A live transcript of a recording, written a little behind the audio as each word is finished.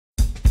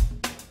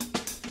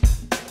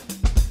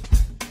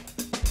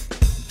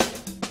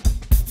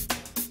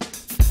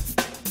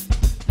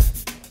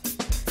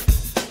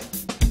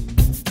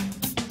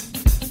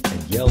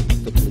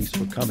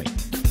were coming.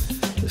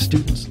 The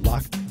students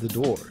locked the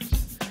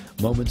doors.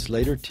 Moments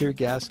later, tear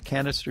gas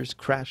canisters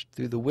crashed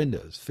through the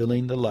windows,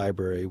 filling the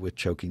library with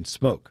choking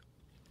smoke.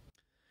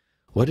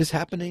 What is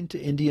happening to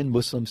Indian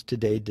Muslims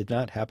today did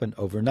not happen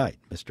overnight,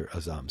 Mr.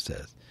 Azam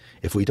says.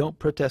 If we don't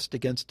protest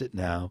against it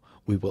now,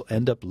 we will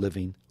end up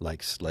living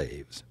like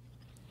slaves.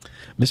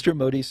 Mr.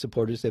 Modi's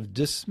supporters have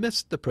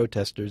dismissed the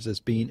protesters as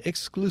being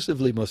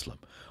exclusively Muslim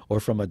or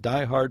from a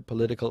die-hard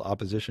political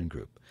opposition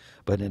group.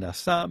 But in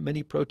Assam,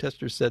 many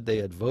protesters said they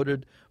had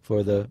voted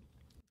for the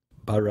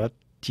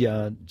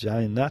Bharatiya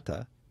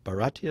Janata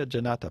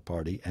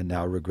Party and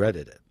now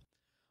regretted it.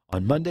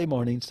 On Monday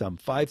morning, some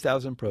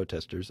 5,000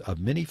 protesters of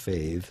many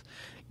faiths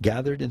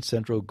gathered in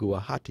central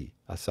Guwahati,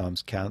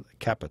 Assam's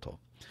capital.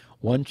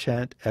 One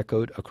chant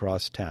echoed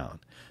across town,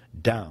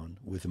 "Down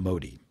with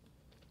Modi."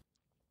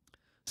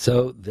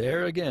 So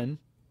there again,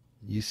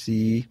 you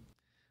see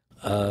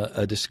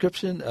a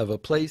description of a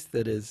place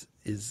that is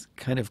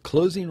kind of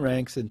closing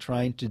ranks and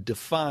trying to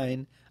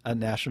define a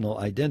national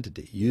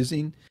identity,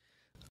 using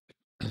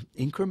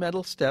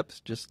incremental steps,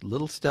 just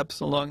little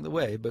steps along the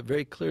way, but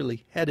very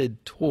clearly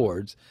headed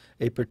towards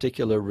a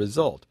particular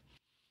result.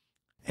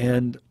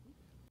 And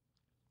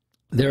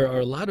there are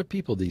a lot of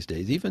people these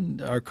days, even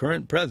our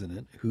current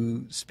president,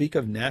 who speak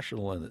of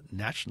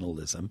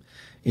nationalism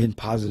in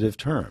positive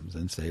terms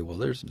and say, well,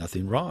 there's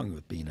nothing wrong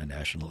with being a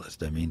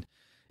nationalist. I mean,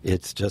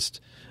 it's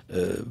just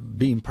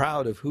being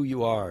proud of who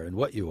you are and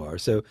what you are.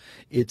 So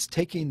it's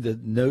taking the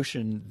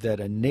notion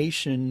that a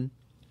nation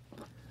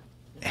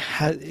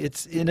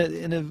it's in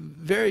a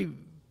very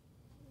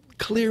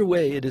clear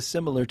way, it is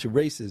similar to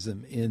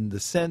racism in the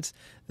sense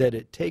that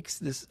it takes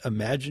this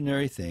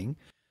imaginary thing,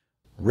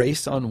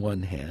 race on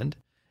one hand,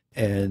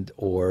 and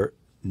or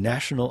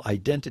national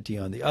identity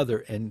on the other,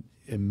 and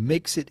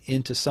makes it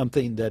into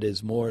something that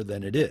is more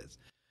than it is.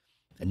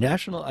 A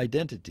national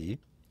identity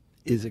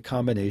is a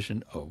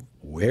combination of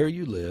where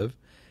you live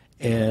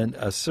and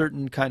a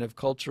certain kind of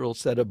cultural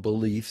set of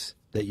beliefs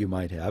that you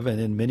might have, and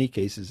in many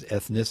cases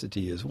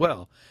ethnicity as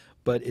well.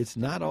 But it's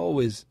not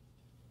always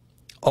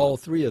all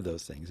three of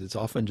those things. It's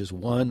often just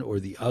one or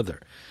the other.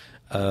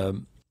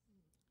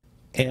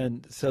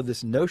 And so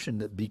this notion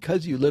that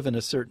because you live in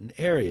a certain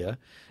area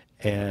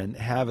and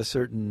have a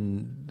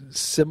certain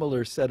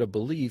similar set of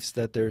beliefs,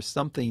 that there's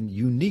something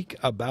unique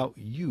about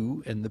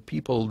you and the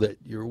people that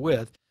you're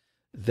with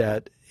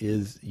that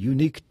is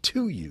unique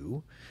to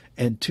you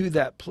and to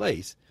that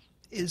place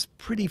is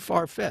pretty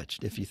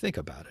far-fetched if you think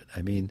about it.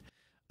 I mean,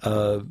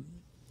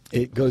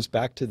 it goes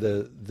back to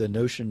the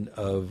notion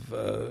of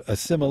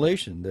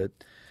assimilation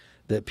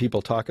that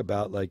people talk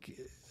about, like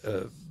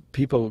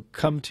people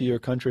come to your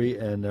country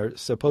and are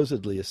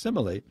supposedly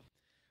assimilate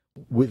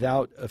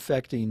without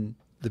affecting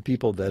the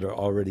people that are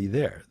already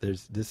there.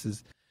 This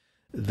is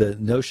the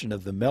notion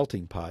of the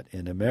melting pot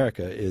in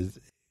America is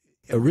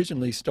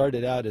originally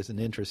started out as an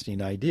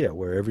interesting idea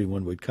where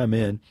everyone would come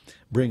in,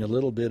 bring a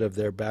little bit of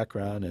their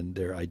background and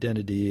their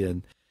identity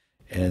and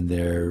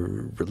their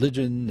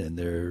religion and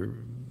their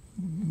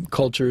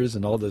cultures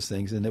and all those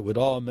things, and it would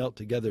all melt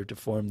together to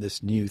form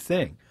this new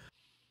thing.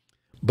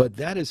 But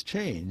that has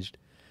changed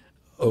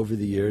over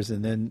the years,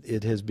 and then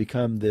it has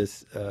become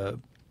this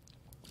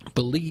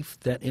belief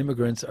that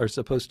immigrants are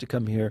supposed to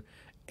come here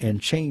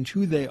and change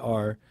who they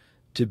are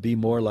to be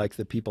more like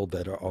the people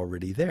that are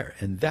already there.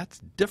 And that's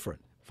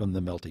different from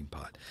the melting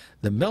pot.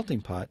 The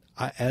melting pot,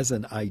 as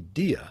an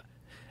idea,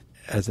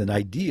 as an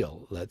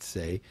ideal, let's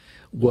say,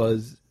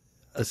 was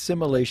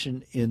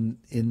assimilation in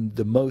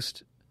the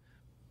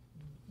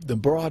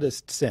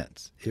broadest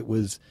sense. It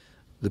was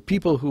the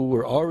people who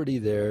were already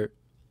there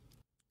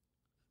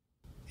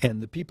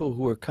and the people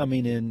who were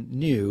coming in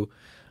new,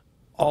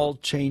 all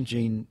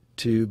changing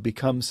to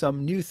become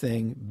some new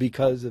thing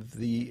because of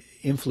the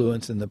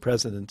influence and the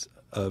presence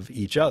of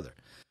each other.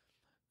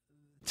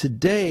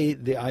 Today,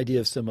 the idea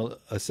of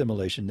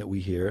assimilation that we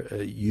hear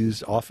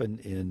used often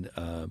in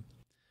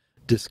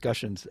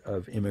discussions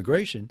of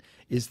immigration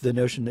is the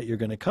notion that you're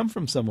going to come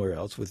from somewhere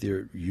else with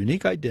your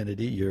unique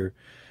identity,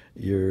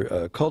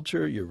 your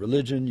culture, your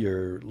religion,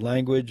 your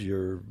language,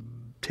 your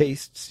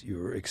tastes,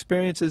 your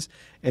experiences,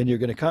 and you're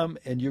going to come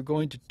and you're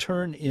going to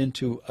turn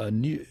into a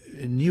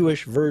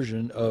newish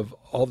version of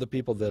all the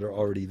people that are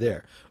already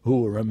there,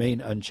 who will remain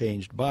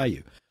unchanged by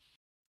you.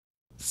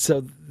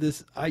 So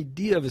this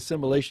idea of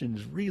assimilation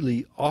is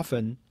really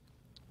often,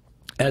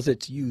 as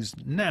it's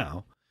used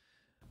now,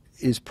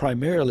 is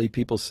primarily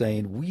people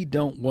saying, we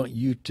don't want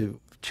you to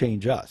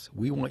change us.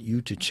 We want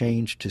you to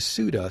change to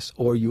suit us,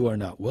 or you are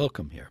not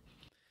welcome here.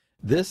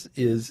 This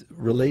is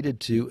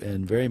related to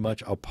and very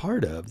much a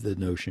part of the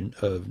notion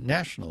of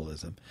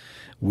nationalism,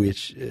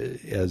 which,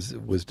 as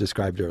was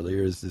described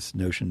earlier, is this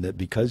notion that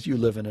because you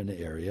live in an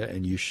area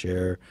and you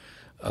share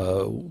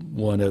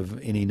one of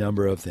any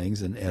number of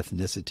things, an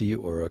ethnicity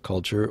or a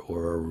culture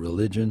or a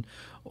religion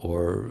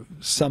or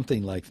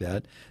something like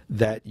that,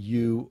 that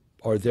you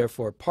are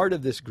therefore part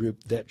of this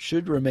group that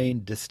should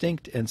remain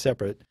distinct and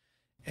separate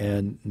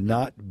and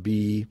not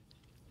be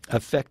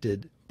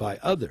affected by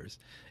others.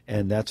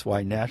 And that's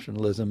why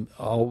nationalism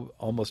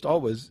almost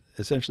always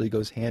essentially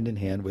goes hand in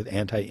hand with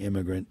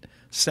anti-immigrant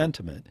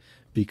sentiment,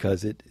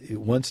 because it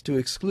wants to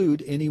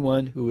exclude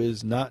anyone who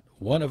is not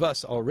one of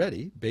us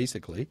already,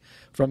 basically,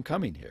 from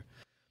coming here.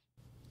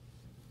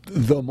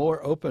 The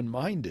more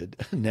open-minded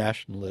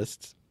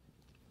nationalists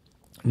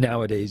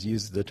nowadays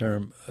use the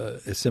term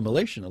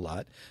assimilation a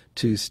lot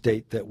to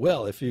state that,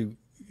 well, if you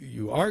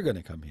are going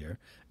to come here,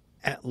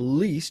 at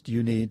least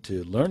you need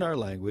to learn our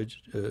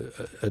language,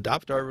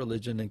 adopt our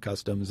religion and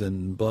customs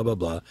and blah, blah,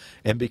 blah,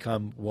 and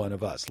become one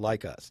of us,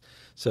 like us.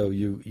 So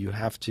you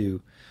have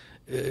to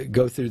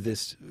go through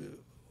this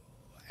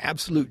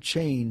absolute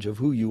change of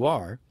who you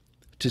are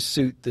to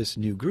suit this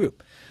new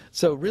group.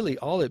 So really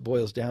all it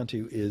boils down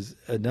to is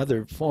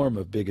another form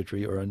of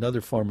bigotry or another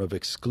form of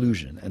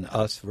exclusion, an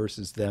us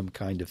versus them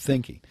kind of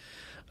thinking.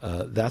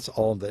 That's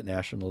all that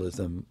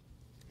nationalism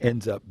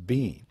ends up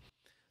being.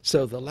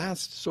 So the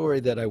last story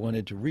that I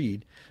wanted to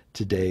read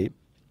today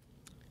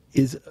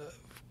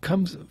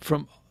comes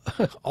from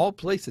all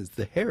places,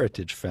 the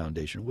Heritage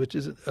Foundation, which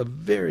is a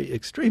very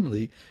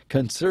extremely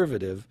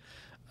conservative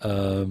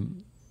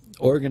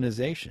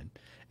organization.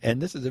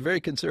 And this is a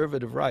very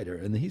conservative writer,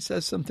 and he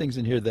says some things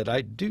in here that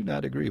I do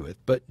not agree with,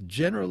 but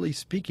generally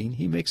speaking,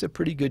 he makes a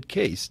pretty good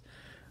case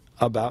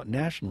about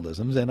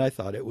nationalisms, and I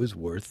thought it was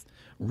worth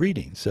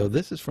reading. So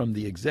this is from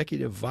the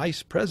executive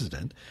vice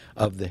president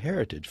of the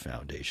Heritage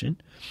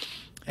Foundation,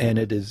 and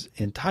it is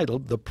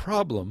entitled "The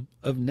Problem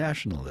of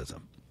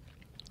Nationalism."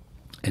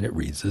 And it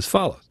reads as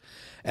follows.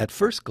 At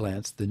first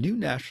glance, the new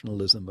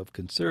nationalism of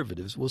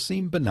conservatives will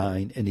seem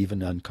benign and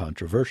even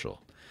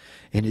uncontroversial.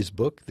 In his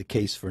book, The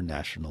Case for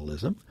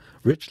Nationalism,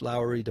 Rich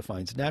Lowry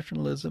defines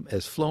nationalism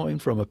as flowing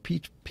from a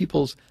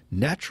people's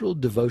natural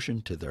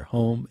devotion to their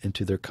home and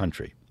to their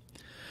country.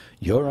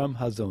 Yoram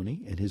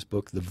Hazony, in his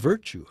book The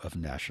Virtue of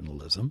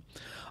Nationalism,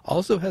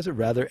 also has a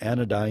rather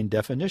anodyne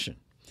definition.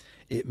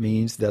 It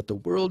means that the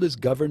world is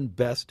governed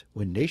best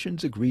when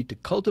nations agree to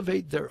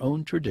cultivate their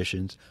own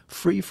traditions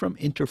free from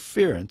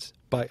interference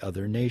by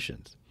other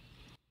nations.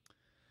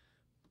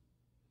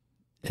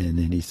 And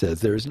then he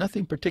says, there is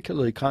nothing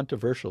particularly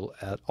controversial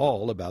at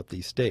all about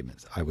these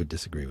statements. I would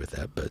disagree with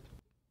that, but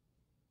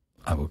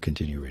I will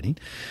continue reading.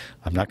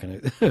 I'm not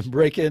going to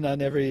break in on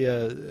every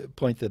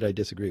point that I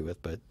disagree with,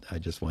 but I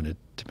just wanted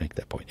to make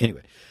that point.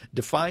 Anyway,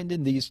 defined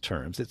in these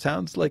terms, it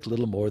sounds like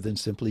little more than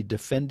simply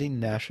defending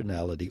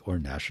nationality or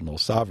national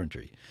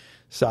sovereignty,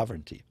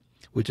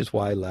 which is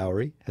why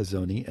Lowry,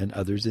 Hazony, and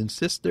others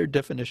insist their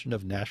definition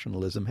of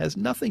nationalism has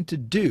nothing to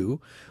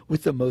do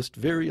with the most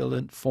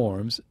virulent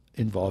forms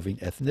involving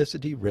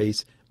ethnicity,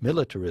 race,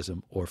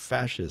 militarism, or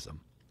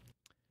fascism.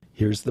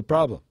 Here's the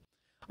problem.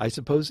 I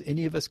suppose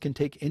any of us can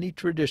take any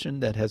tradition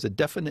that has a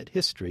definite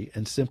history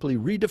and simply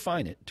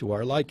redefine it to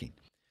our liking.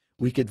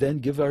 We could then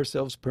give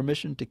ourselves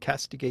permission to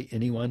castigate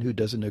anyone who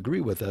doesn't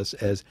agree with us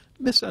as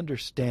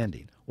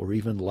misunderstanding or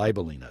even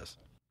libeling us.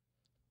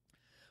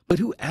 But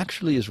who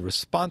actually is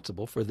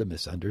responsible for the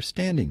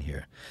misunderstanding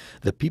here?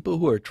 The people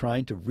who are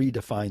trying to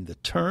redefine the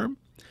term,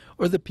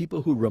 or the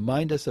people who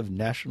remind us of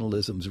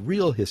nationalism's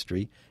real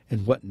history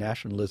and what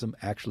nationalism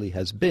actually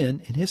has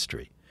been in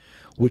history?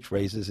 Which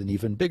raises an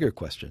even bigger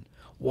question.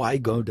 Why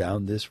go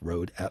down this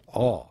road at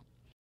all?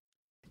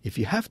 If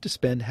you have to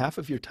spend half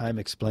of your time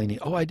explaining,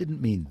 oh, I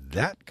didn't mean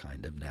that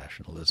kind of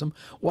nationalism,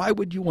 why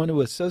would you want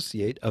to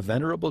associate a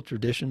venerable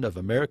tradition of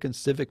American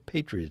civic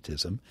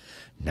patriotism,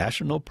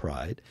 national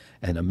pride,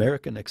 and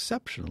American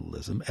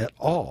exceptionalism at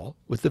all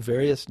with the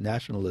various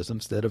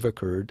nationalisms that have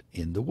occurred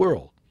in the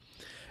world?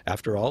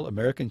 After all,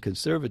 American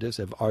conservatives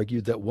have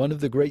argued that one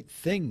of the great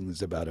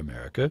things about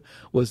America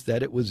was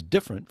that it was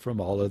different from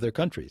all other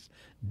countries,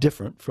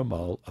 different from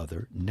all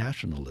other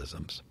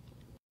nationalisms.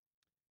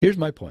 Here's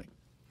my point.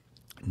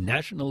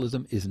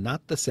 Nationalism is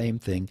not the same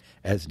thing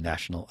as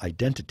national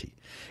identity.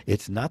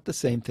 It's not the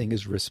same thing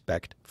as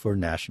respect for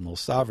national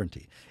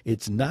sovereignty.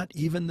 It's not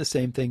even the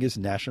same thing as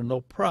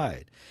national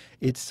pride.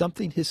 It's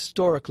something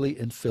historically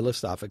and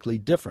philosophically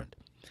different.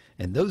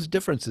 And those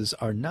differences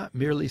are not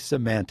merely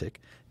semantic,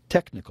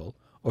 technical,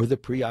 or the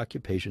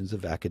preoccupations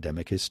of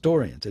academic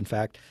historians. In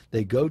fact,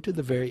 they go to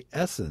the very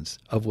essence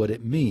of what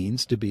it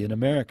means to be an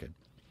American.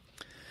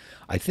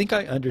 I think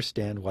I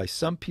understand why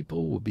some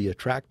people will be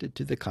attracted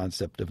to the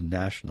concept of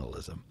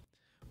nationalism.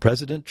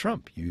 President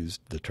Trump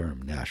used the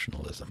term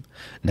nationalism.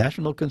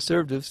 National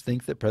conservatives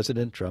think that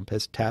President Trump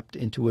has tapped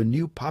into a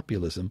new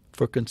populism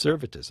for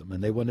conservatism,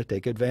 and they want to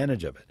take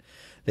advantage of it.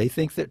 They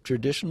think that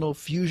traditional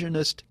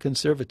fusionist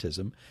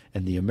conservatism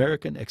and the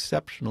American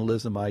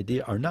exceptionalism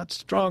idea are not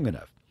strong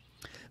enough.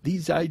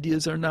 These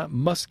ideas are not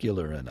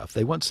muscular enough.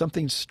 They want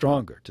something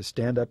stronger to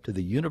stand up to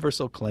the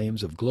universal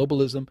claims of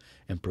globalism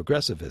and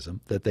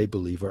progressivism that they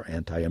believe are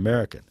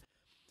anti-American.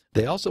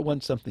 They also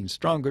want something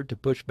stronger to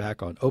push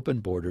back on open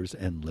borders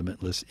and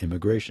limitless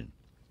immigration.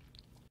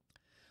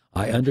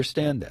 I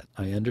understand that.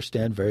 I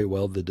understand very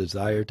well the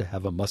desire to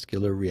have a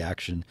muscular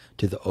reaction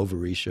to the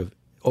overreach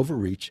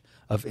overreach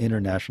of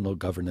international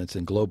governance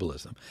and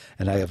globalism.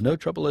 And I have no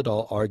trouble at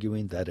all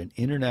arguing that an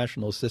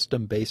international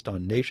system based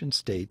on nation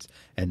states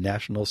and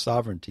national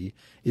sovereignty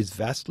is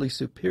vastly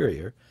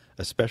superior,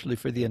 especially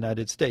for the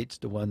United States,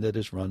 to one that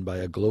is run by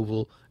a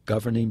global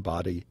governing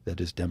body that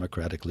is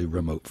democratically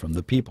remote from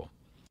the people.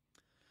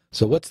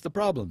 So what's the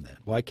problem then?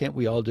 Why can't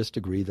we all just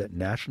agree that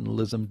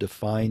nationalism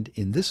defined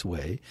in this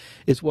way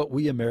is what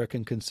we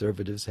American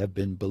conservatives have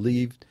been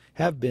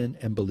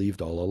and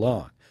believed all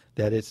along,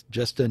 that it's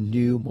just a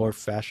new, more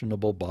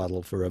fashionable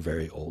bottle for a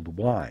very old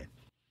wine?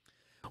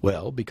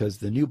 Well, because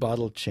the new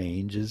bottle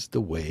changes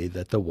the way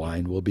that the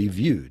wine will be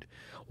viewed.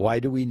 Why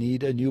do we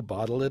need a new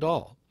bottle at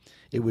all?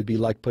 It would be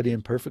like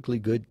putting perfectly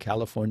good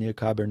California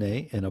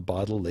Cabernet in a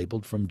bottle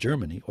labeled from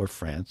Germany or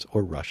France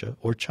or Russia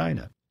or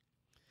China.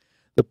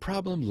 The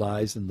problem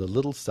lies in the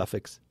little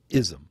suffix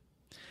ism.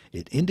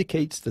 It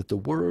indicates that the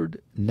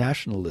word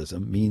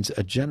nationalism means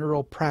a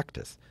general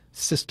practice,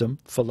 system,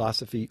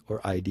 philosophy,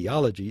 or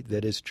ideology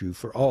that is true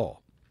for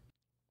all.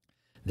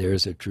 There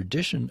is a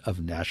tradition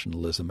of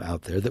nationalism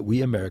out there that we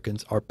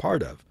Americans are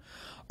part of.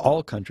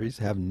 All countries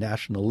have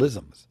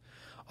nationalisms.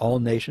 All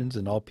nations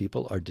and all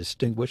people are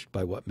distinguished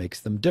by what makes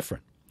them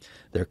different.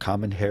 Their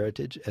common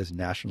heritage as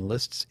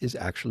nationalists is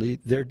actually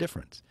their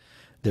difference.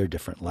 Their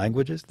different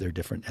languages, their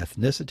different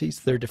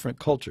ethnicities, their different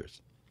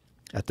cultures.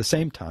 At the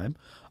same time,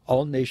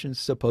 all nations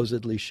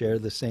supposedly share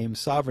the same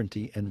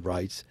sovereignty and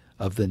rights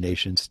of the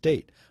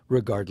nation-state,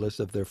 regardless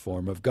of their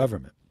form of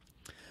government.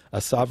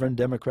 A sovereign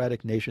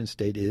democratic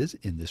nation-state is,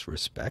 in this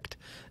respect,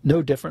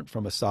 no different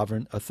from a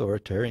sovereign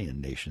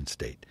authoritarian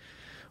nation-state.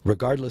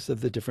 Regardless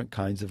of the different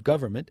kinds of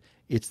government,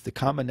 it's the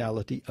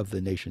commonality of the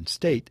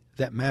nation-state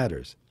that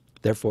matters.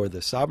 Therefore,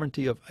 the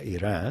sovereignty of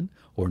Iran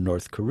or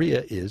North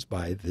Korea is,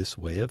 by this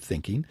way of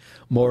thinking,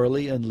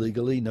 morally and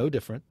legally no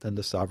different than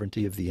the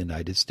sovereignty of the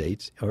United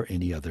States or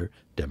any other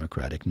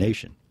democratic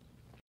nation.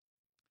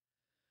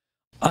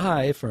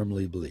 I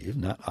firmly believe,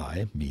 not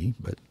I, me,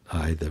 but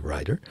I, the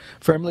writer,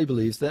 firmly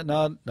believes that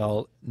not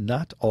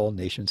all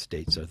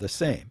nation-states are the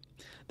same.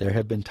 There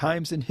have been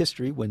times in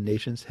history when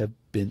nations have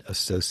been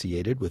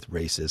associated with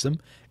racism,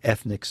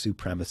 ethnic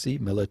supremacy,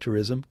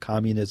 militarism,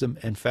 communism,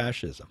 and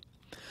fascism.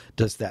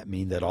 Does that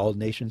mean that all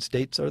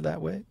nation-states are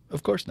that way?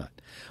 Of course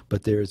not.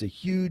 But there is a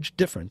huge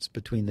difference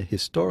between the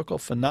historical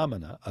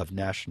phenomena of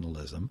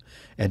nationalism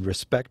and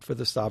respect for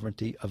the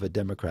sovereignty of a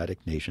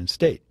democratic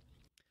nation-state.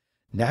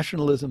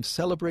 Nationalism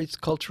celebrates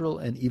cultural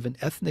and even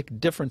ethnic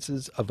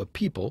differences of a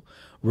people,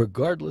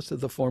 regardless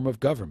of the form of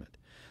government.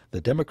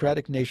 The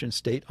democratic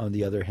nation-state, on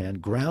the other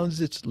hand,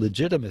 grounds its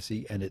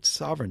legitimacy and its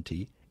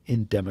sovereignty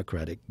in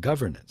democratic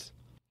governance.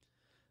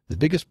 The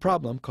biggest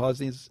problem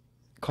causing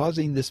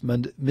this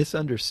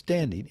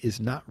misunderstanding is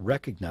not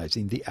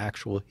recognizing the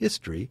actual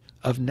history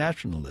of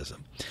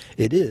nationalism.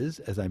 It is,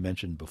 as I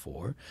mentioned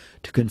before,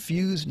 to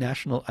confuse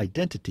national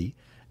identity,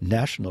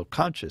 national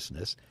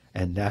consciousness,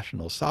 and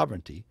national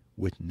sovereignty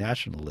with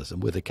nationalism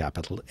with a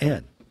capital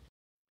N.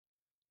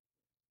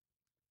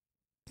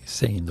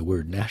 Saying the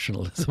word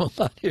nationalism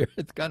a lot here,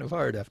 it's kind of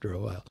hard after a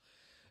while.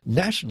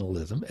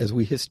 Nationalism, as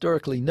we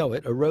historically know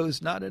it,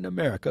 arose not in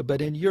America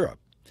but in Europe.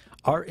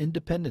 Our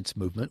independence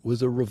movement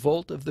was a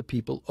revolt of the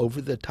people over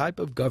the type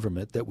of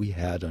government that we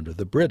had under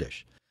the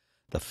British.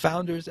 The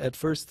founders at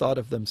first thought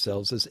of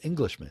themselves as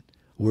Englishmen,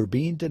 who were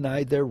being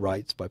denied their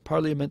rights by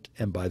Parliament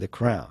and by the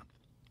Crown.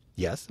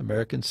 Yes,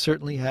 Americans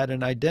certainly had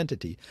an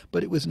identity,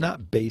 but it was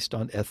not based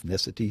on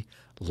ethnicity,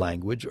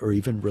 language, or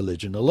even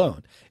religion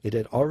alone. It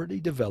had already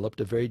developed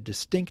a very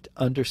distinct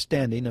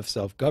understanding of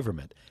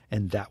self-government,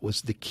 and that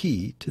was the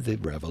key to the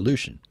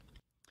revolution.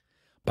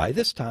 By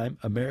this time,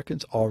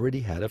 Americans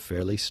already had a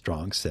fairly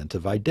strong sense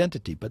of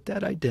identity, but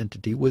that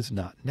identity was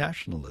not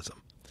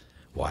nationalism.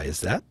 Why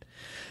is that?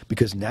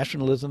 Because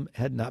nationalism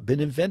had not been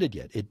invented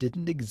yet. It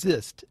didn't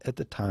exist at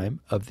the time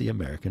of the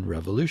American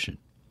Revolution.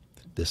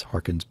 This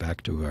harkens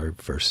back to our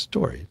first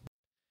story.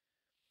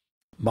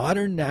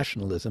 Modern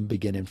nationalism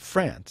began in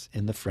France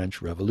in the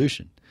French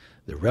Revolution.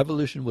 The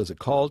revolution was a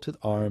call to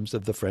arms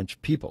of the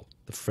French people.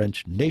 The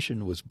French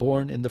nation was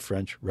born in the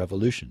French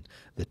Revolution.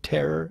 The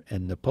Terror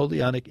and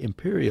Napoleonic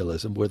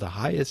imperialism were the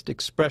highest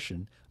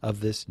expression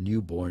of this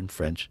newborn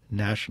French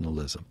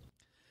nationalism.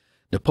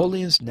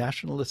 Napoleon's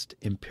nationalist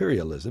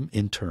imperialism,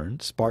 in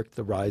turn, sparked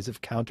the rise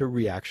of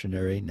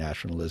counter-reactionary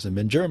nationalism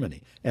in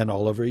Germany and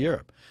all over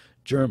Europe.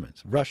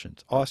 Germans,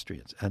 Russians,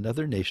 Austrians, and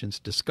other nations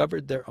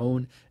discovered their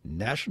own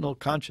national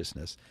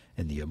consciousness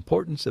and the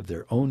importance of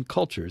their own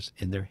cultures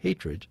in their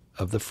hatred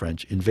of the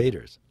French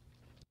invaders.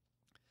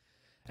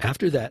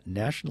 After that,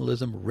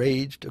 nationalism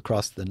raged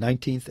across the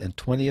 19th and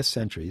 20th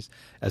centuries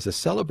as a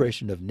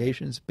celebration of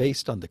nations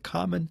based on the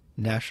common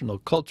national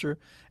culture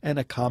and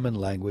a common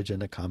language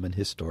and a common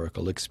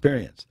historical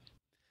experience.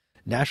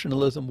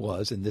 Nationalism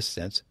was, in this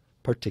sense,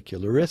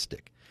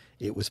 particularistic.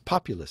 It was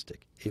populistic.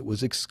 It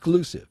was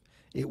exclusive.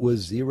 It was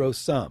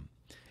zero-sum.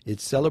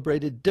 It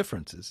celebrated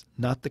differences,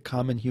 not the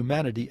common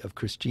humanity of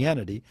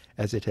Christianity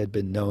as it had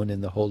been known in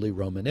the Holy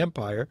Roman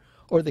Empire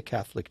or the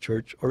Catholic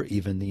Church or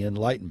even the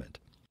Enlightenment.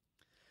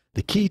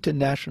 The key to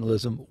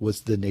nationalism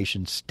was the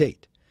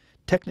nation-state.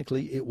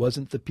 Technically, it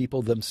wasn't the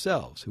people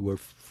themselves who were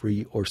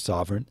free or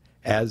sovereign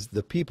as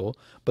the people,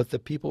 but the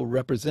people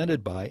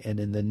represented by and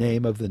in the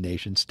name of the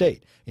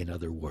nation-state. In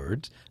other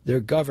words, their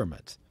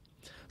governments.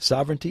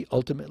 Sovereignty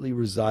ultimately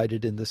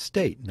resided in the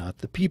state, not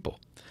the people.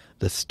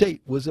 The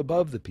state was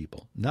above the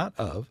people, not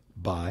of,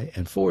 by,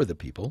 and for the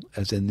people,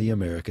 as in the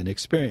American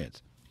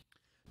experience.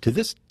 To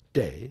this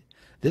day,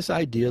 this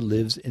idea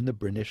lives in the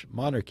British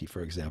monarchy,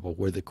 for example,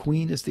 where the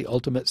Queen is the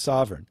ultimate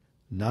sovereign,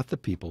 not the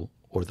people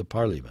or the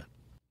Parliament.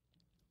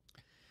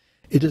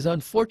 It is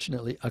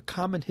unfortunately a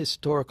common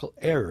historical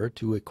error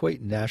to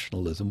equate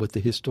nationalism with the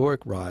historic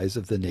rise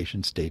of the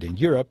nation-state in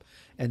Europe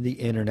and the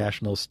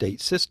international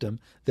state system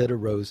that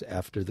arose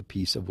after the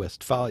Peace of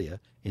Westphalia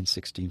in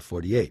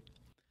 1648.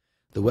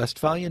 The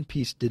Westphalian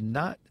Peace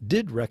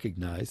did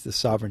recognize the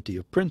sovereignty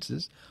of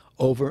princes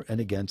over and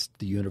against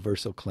the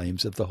universal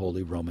claims of the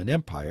Holy Roman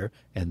Empire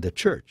and the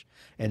Church,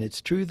 and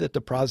it's true that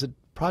the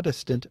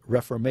Protestant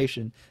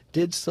Reformation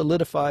did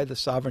solidify the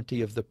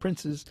sovereignty of the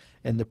princes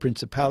and the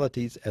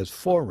principalities as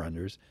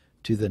forerunners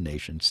to the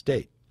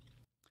nation-state.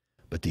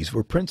 But these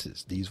were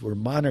princes, these were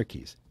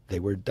monarchies, they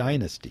were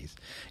dynasties.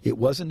 It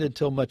wasn't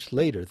until much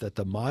later that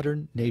the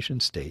modern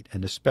nation-state,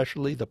 and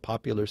especially the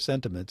popular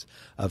sentiments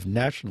of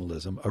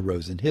nationalism,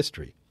 arose in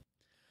history.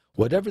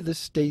 Whatever the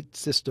state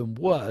system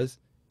was,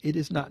 it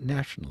is not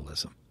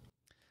nationalism.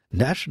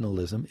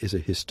 Nationalism is a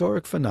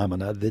historic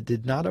phenomenon that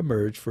did not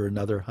emerge for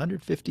another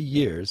 150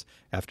 years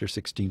after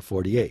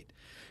 1648.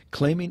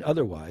 Claiming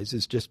otherwise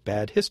is just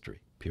bad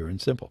history, pure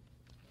and simple.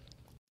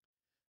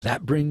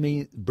 That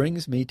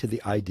brings me to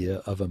the idea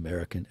of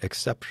American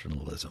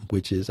exceptionalism,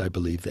 which is, I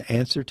believe, the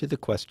answer to the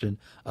question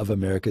of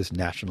America's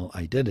national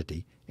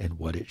identity and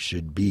what it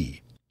should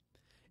be.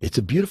 It's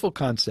a beautiful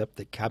concept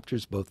that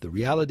captures both the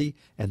reality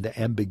and the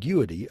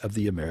ambiguity of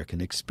the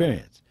American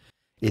experience.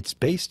 It's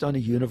based on a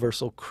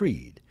universal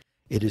creed.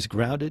 It is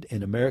grounded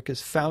in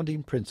America's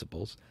founding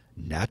principles: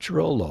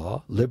 natural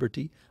law,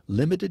 liberty,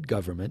 limited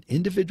government,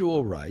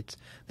 individual rights,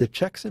 the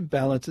checks and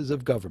balances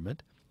of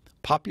government,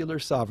 popular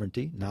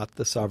sovereignty, not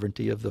the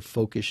sovereignty of the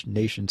folkish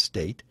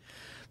nation-state,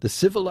 the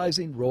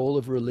civilizing role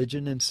of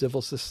religion in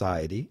civil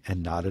society,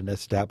 and not an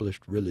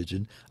established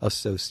religion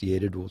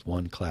associated with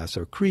one class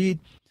or creed,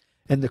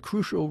 and the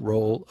crucial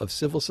role of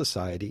civil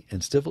society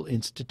and civil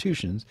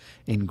institutions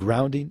in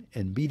grounding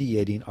and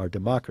mediating our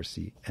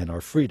democracy and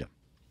our freedom.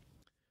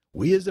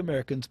 We as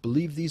Americans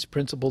believe these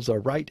principles are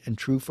right and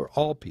true for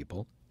all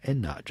people,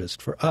 and not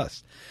just for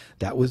us.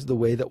 That was the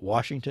way that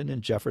Washington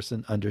and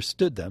Jefferson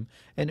understood them,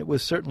 and it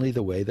was certainly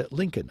the way that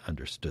Lincoln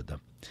understood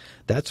them.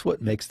 That's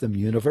what makes them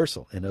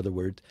universal. In other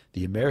words,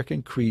 the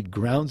American creed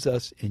grounds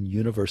us in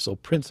universal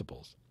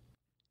principles.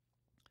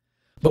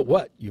 But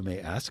what, you may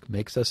ask,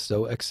 makes us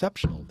so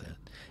exceptional then?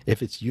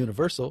 If it's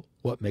universal,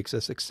 what makes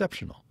us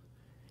exceptional?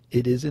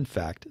 It is, in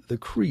fact, the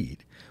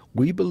creed.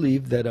 We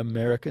believe that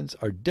Americans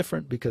are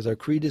different because our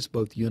creed is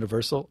both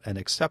universal and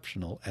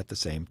exceptional at the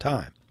same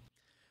time.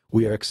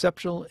 We are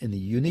exceptional in the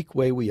unique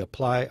way we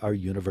apply our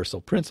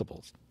universal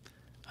principles.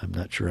 I'm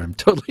not sure I'm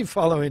totally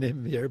following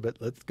him here, but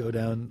let's go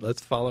down,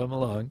 let's follow him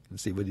along and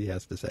see what he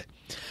has to say.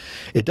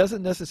 It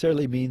doesn't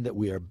necessarily mean that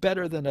we are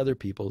better than other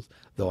peoples,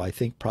 though I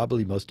think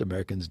probably most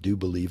Americans do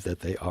believe that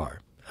they are.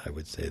 I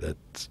would say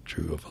that's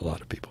true of a lot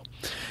of people.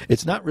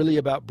 It's not really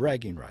about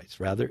bragging rights.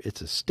 Rather,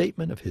 it's a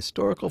statement of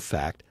historical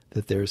fact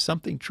that there is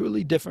something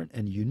truly different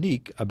and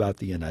unique about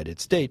the United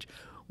States,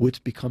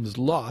 which becomes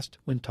lost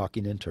when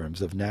talking in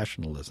terms of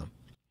nationalism.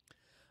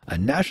 A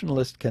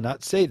nationalist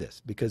cannot say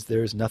this because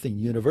there is nothing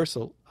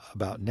universal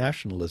about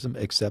nationalism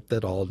except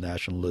that all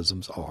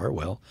nationalisms are,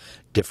 well,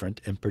 different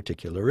and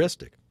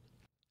particularistic.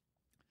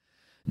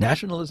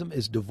 Nationalism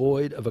is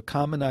devoid of a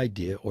common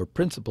idea or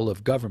principle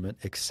of government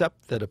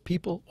except that a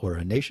people or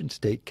a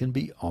nation-state can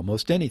be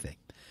almost anything.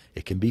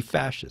 It can be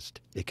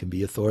fascist, it can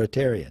be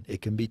authoritarian,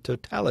 it can be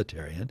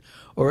totalitarian,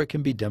 or it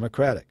can be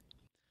democratic.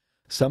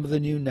 Some of the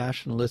new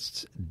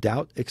nationalists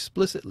doubt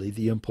explicitly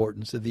the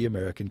importance of the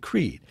American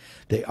creed.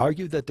 They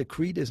argue that the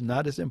creed is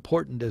not as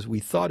important as we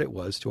thought it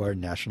was to our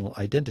national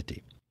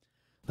identity.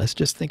 Let's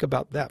just think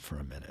about that for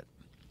a minute.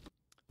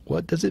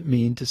 What does it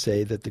mean to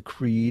say that the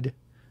creed...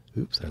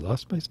 Oops, I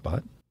lost my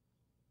spot.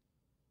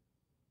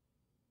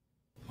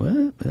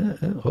 What?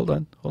 Hold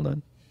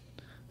on.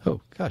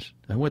 Oh, gosh,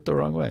 I went the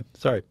wrong way.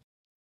 Sorry.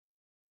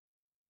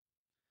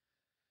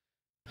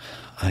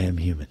 I am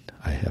human.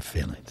 I have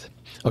feelings.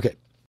 Okay.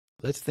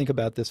 Let's think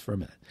about this for a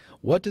minute.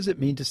 What does it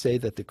mean to say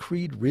that the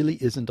creed really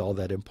isn't all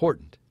that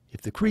important?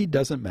 If the creed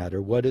doesn't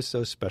matter, what is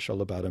so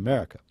special about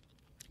America?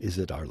 Is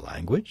it our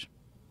language?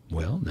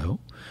 Well, no.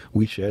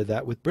 We share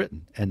that with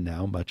Britain and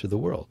now much of the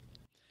world.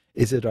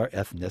 Is it our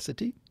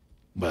ethnicity?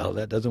 Well,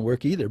 that doesn't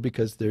work either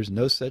because there's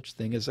no such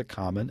thing as a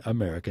common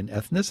American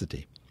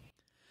ethnicity.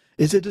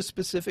 Is it a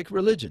specific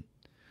religion?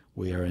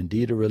 We are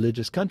indeed a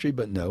religious country,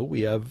 but no,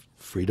 we have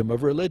freedom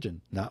of religion,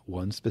 not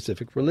one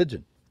specific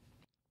religion.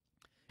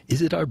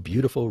 Is it our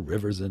beautiful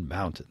rivers and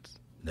mountains?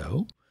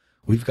 No.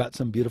 We've got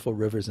some beautiful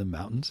rivers and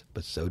mountains,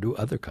 but so do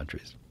other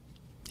countries.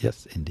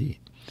 Yes, indeed.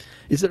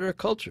 Is it our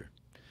culture?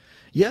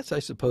 Yes, I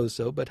suppose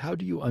so, but how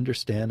do you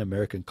understand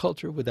American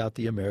culture without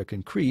the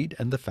American creed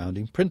and the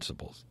founding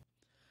principles?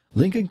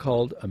 Lincoln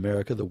called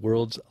America the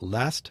world's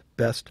last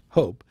best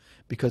hope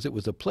because it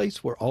was a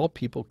place where all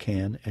people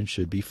can and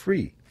should be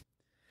free.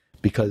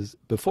 Because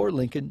before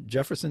Lincoln,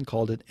 Jefferson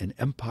called it an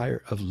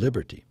empire of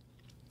liberty.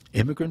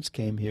 Immigrants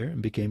came here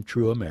and became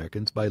true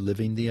Americans by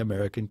living the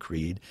American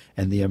creed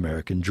and the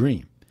American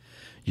dream.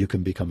 You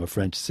can become a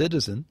French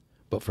citizen,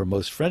 but for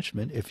most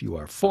Frenchmen, if you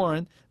are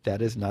foreign,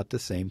 that is not the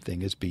same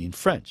thing as being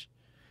French.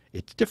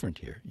 It's different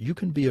here. You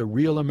can be a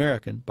real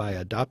American by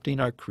adopting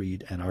our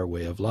creed and our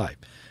way of life.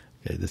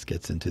 Okay, this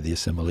gets into the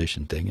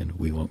assimilation thing, and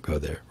we won't go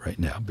there right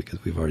now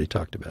because we've already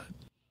talked about it.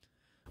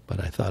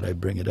 But I thought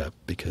I'd bring it up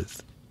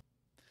because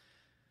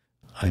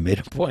I made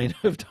a point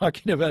of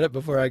talking about it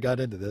before I got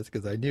into this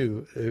because I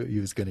knew he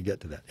was going to get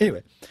to that.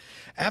 Anyway,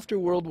 after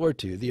World War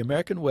II, the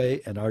American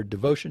way and our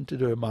devotion to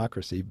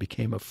democracy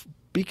became a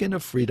beacon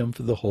of freedom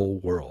for the whole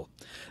world.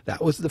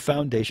 That was the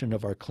foundation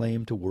of our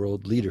claim to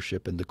world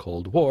leadership in the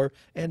Cold War,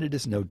 and it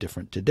is no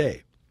different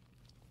today.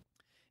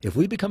 If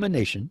we become a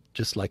nation,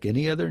 just like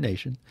any other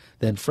nation,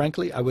 then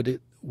frankly I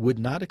would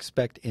not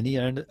expect any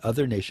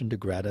other nation to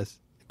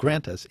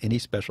grant us any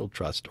special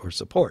trust or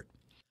support.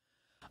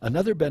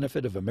 Another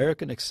benefit of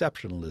American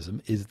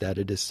exceptionalism is that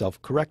it is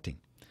self-correcting.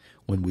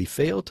 When we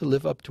fail to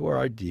live up to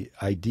our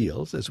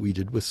ideals, as we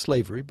did with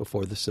slavery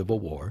before the Civil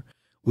War,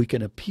 we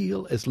can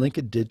appeal, as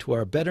Lincoln did, to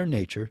our better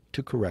nature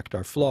to correct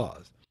our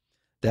flaws.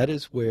 That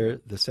is where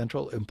the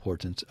central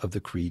importance of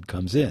the creed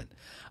comes in.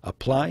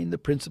 Applying the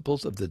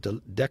principles of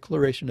the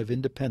Declaration of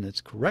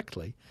Independence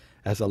correctly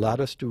has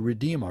allowed us to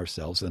redeem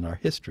ourselves and our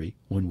history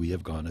when we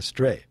have gone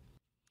astray.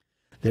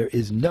 There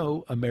is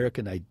no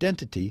American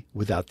identity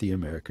without the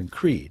American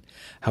creed.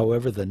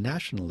 However, the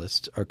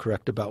nationalists are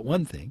correct about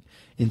one thing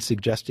in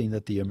suggesting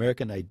that the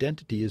American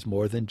identity is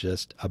more than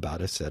just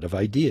about a set of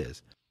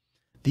ideas.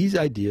 These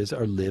ideas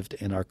are lived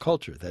in our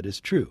culture. That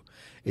is true.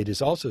 It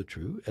is also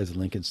true, as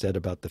Lincoln said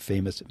about the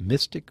famous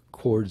mystic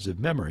chords of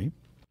memory,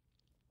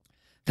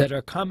 that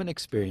our common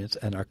experience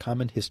and our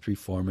common history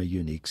form a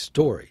unique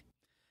story.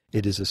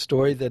 It is a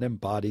story that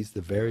embodies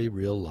the very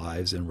real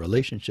lives and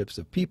relationships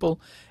of people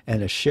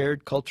and a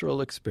shared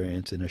cultural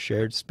experience in a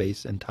shared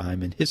space and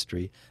time in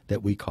history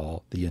that we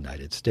call the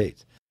United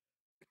States.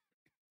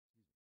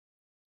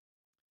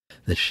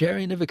 The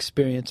sharing of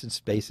experience in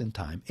space and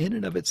time in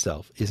and of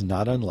itself is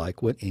not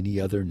unlike what any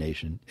other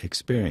nation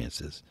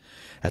experiences.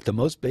 At the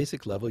most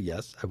basic level,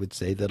 yes, I would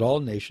say that all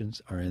nations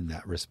are in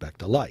that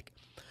respect alike.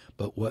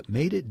 But what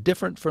made it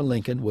different for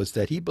Lincoln was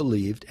that he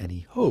believed and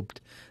he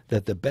hoped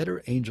that the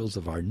better angels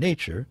of our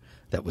nature,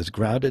 that was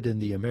grounded in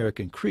the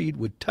American creed,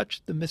 would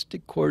touch the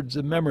mystic chords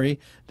of memory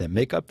that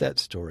make up that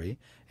story,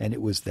 and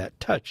it was that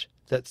touch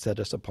that set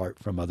us apart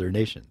from other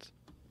nations.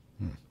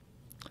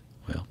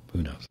 Well,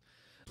 who knows?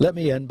 Let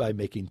me end by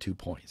making 2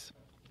 points.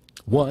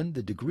 One,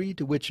 the degree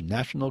to which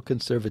national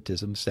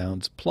conservatism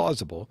sounds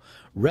plausible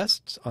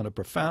rests on a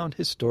profound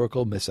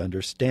historical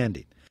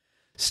misunderstanding.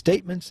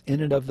 Statements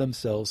in and of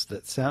themselves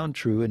that sound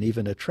true and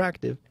even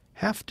attractive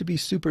have to be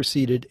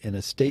superseded in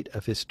a state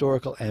of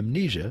historical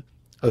amnesia.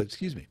 Let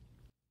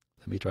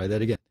me try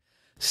that again.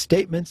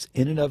 Statements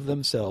in and of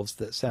themselves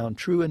that sound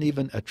true and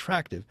even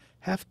attractive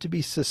have to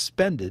be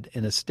suspended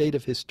in a state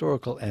of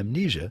historical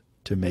amnesia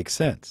to make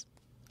sense.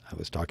 I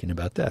was talking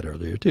about that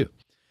earlier too.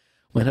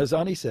 When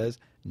Hazani says,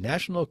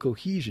 national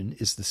cohesion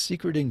is the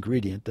secret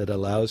ingredient that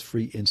allows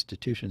free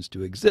institutions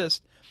to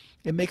exist,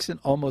 it makes an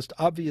almost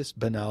obvious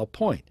banal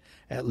point,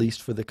 at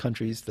least for the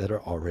countries that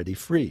are already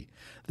free.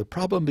 The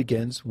problem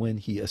begins when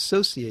he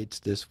associates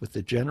this with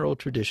the general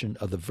tradition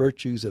of the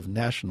virtues of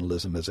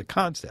nationalism as a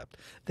concept.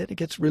 Then it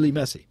gets really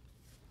messy.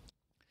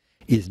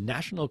 Is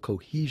national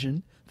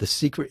cohesion the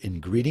secret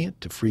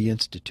ingredient to free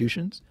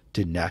institutions,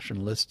 to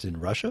nationalists in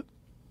Russia,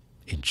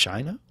 in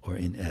China, or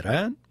in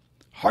Iran?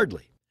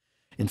 Hardly.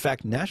 In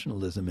fact,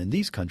 nationalism in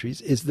these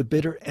countries is the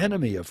bitter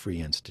enemy of free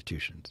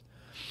institutions.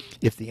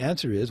 If the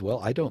answer is, well,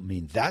 I don't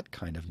mean that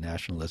kind of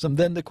nationalism,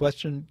 then the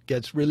question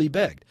gets really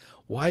begged.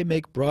 Why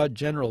make broad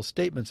general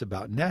statements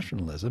about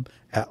nationalism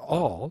at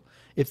all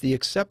if the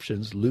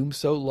exceptions loom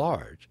so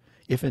large,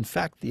 if in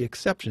fact the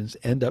exceptions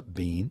end up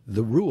being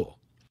the rule?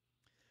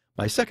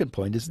 My second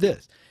point is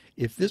this.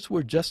 If this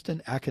were just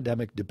an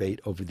academic debate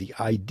over the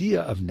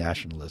idea of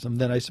nationalism,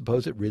 then I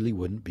suppose it really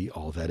wouldn't be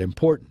all that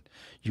important.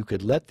 You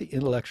could let the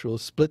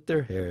intellectuals split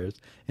their hairs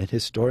and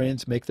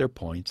historians make their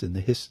points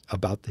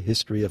about the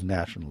history of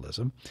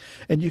nationalism,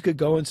 and you could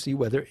go and see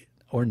whether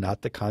or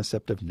not the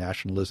concept of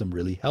nationalism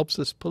really helps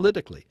us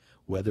politically,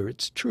 whether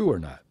it's true or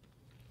not.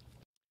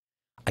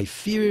 I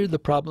fear the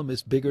problem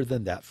is bigger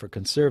than that for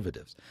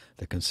conservatives.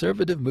 The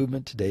conservative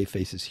movement today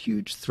faces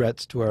huge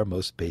threats to our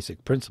most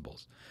basic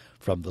principles.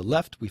 From the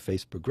left, we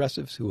face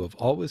progressives who have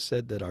always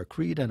said that our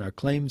creed and our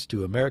claims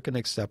to American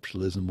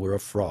exceptionalism were a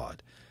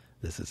fraud.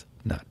 This is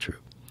not true.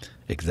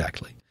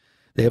 Exactly.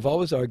 They have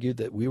always argued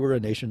that we were a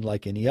nation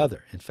like any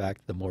other. In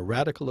fact, the more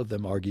radical of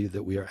them argue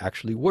that we are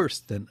actually worse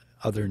than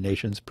other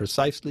nations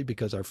precisely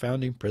because our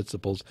founding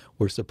principles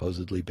were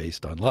supposedly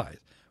based on lies.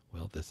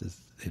 Well, this is,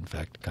 in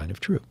fact, kind of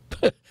true.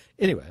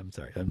 Anyway, I'm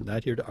sorry. I'm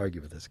not here to argue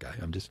with this guy.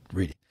 I'm just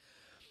reading.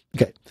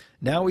 Okay,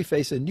 now we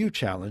face a new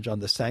challenge on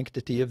the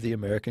sanctity of the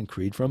American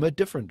creed from a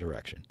different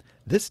direction,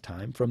 this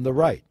time from the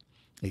right.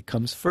 It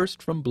comes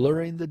first from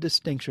blurring the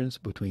distinctions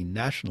between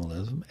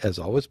nationalism, as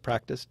always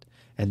practiced,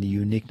 and the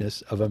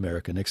uniqueness of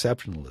American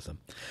exceptionalism.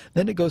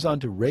 Then it goes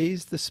on to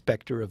raise the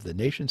specter of the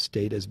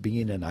nation-state as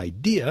being an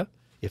idea,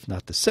 if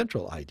not the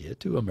central idea,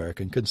 to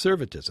American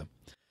conservatism.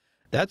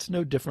 That's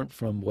no different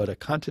from what a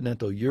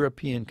continental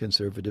European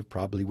conservative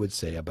probably would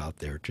say about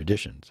their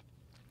traditions.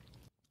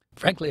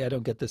 Frankly, I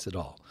don't get this at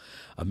all.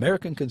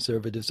 American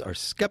conservatives are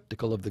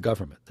skeptical of the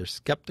government. They're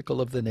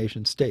skeptical of the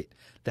nation-state.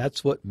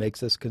 That's what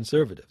makes us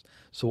conservatives.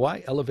 So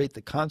why elevate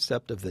the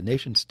concept of the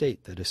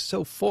nation-state that is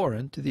so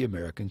foreign to the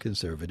American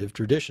conservative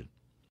tradition?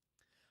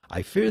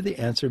 I fear the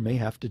answer may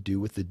have to do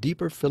with the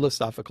deeper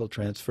philosophical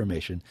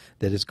transformation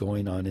that is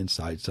going on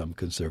inside some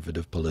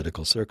conservative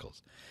political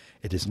circles.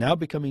 It is now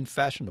becoming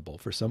fashionable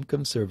for some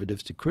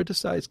conservatives to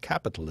criticize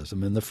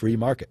capitalism and the free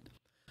market.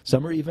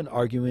 Some are even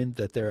arguing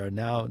that there are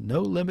now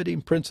no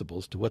limiting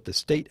principles to what the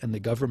state and the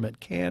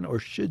government can or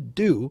should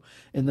do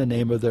in the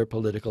name of their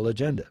political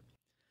agenda.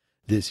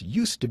 This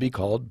used to be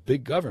called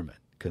big government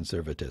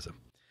conservatism.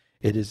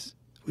 It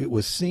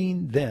was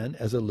seen then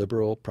as a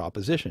liberal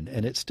proposition,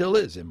 and it still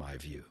is, in my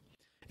view.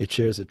 It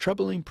shares a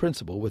troubling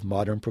principle with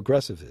modern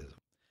progressivism.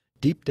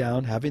 Deep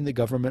down, having the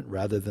government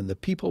rather than the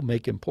people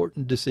make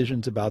important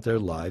decisions about their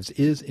lives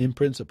is, in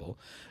principle,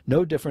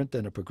 no different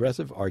than a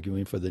progressive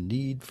arguing for the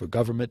need for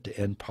government to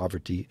end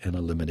poverty and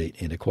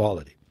eliminate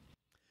inequality.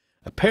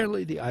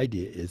 Apparently, the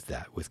idea is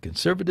that with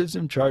conservatives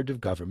in charge of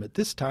government,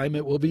 this time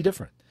it will be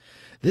different.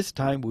 This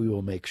time we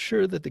will make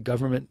sure that the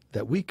government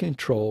that we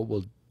control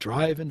will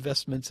drive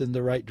investments in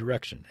the right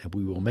direction, and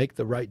we will make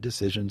the right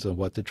decisions on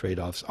what the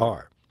trade-offs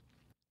are.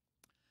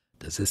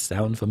 Does this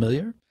sound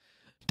familiar?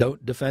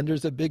 Don't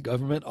defenders of big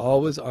government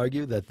always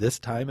argue that this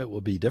time it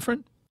will be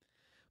different?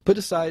 Put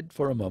aside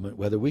for a moment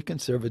whether we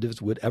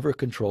conservatives would ever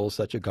control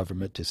such a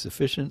government to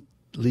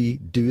sufficiently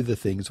do the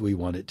things we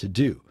want it to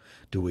do.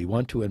 Do we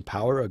want to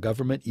empower a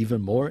government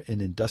even more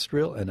in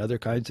industrial and other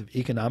kinds of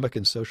economic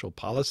and social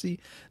policy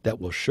that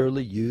will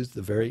surely use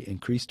the very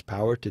increased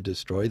power to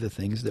destroy the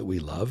things that we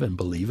love and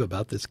believe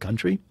about this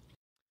country?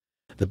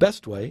 The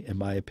best way, in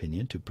my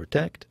opinion, to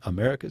protect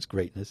America's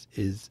greatness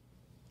is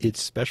its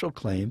special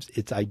claims,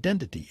 its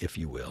identity, if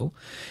you will,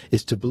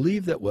 is to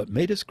believe that what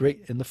made us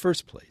great in the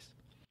first place.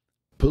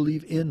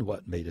 Believe in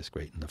what made us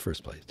great in the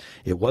first place.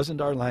 It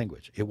wasn't our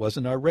language. It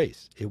wasn't our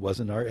race. It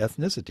wasn't our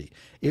ethnicity.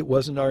 It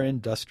wasn't our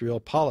industrial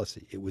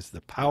policy. It was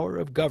the power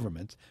of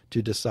governments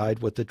to decide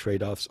what the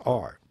trade-offs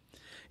are.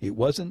 It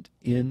wasn't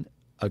in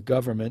a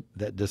government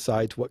that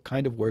decides what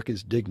kind of work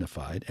is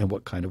dignified and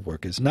what kind of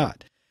work is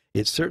not.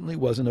 It certainly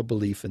wasn't a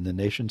belief in the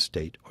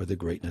nation-state or the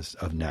greatness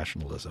of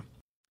nationalism.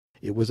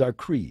 It was our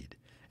creed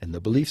and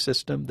the belief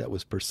system that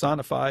was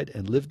personified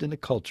and lived in a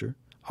culture,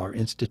 our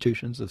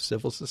institutions of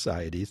civil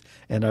societies,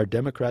 and our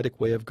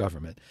democratic way of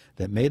government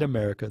that made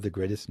America the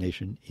greatest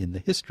nation in the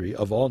history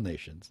of all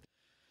nations.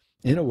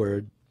 In a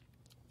word,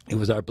 it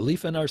was our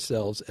belief in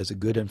ourselves as a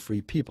good and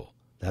free people.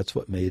 That's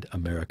what made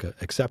America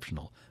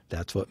exceptional.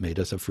 That's what made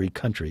us a free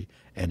country,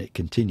 and it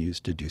continues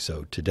to do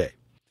so today.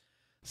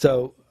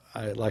 So,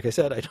 like I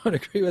said, I don't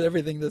agree with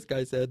everything this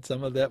guy said.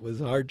 Some of that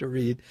was hard to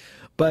read,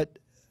 but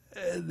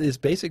this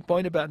basic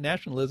point about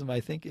nationalism, I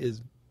think, is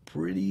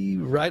pretty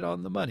right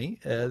on the money,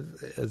 as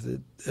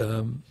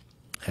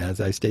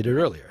I stated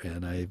earlier.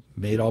 And I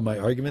made all my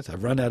arguments.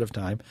 I've run out of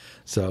time,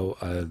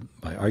 so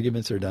my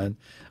arguments are done.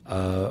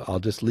 I'll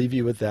just leave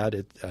you with that.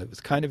 It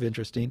was kind of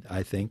interesting,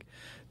 I think,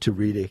 to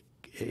read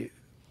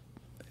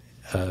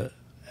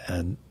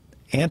an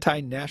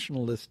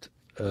anti-nationalist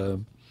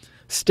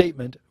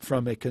statement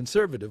from a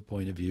conservative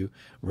point of view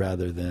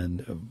rather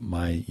than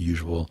my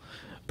usual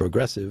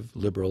progressive,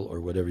 liberal, or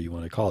whatever you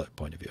want to call it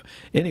point of view.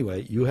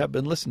 Anyway, you have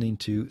been listening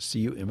to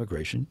CU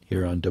Immigration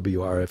here on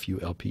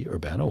WRFU-LP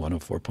Urbana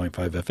 104.5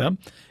 FM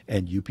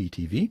and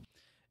UPTV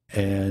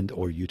and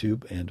or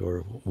YouTube and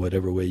or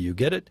whatever way you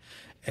get it.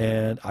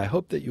 And I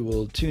hope that you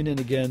will tune in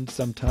again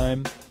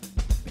sometime,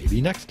 maybe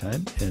next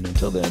time. And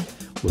until then,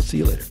 we'll see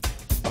you later.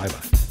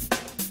 Bye-bye.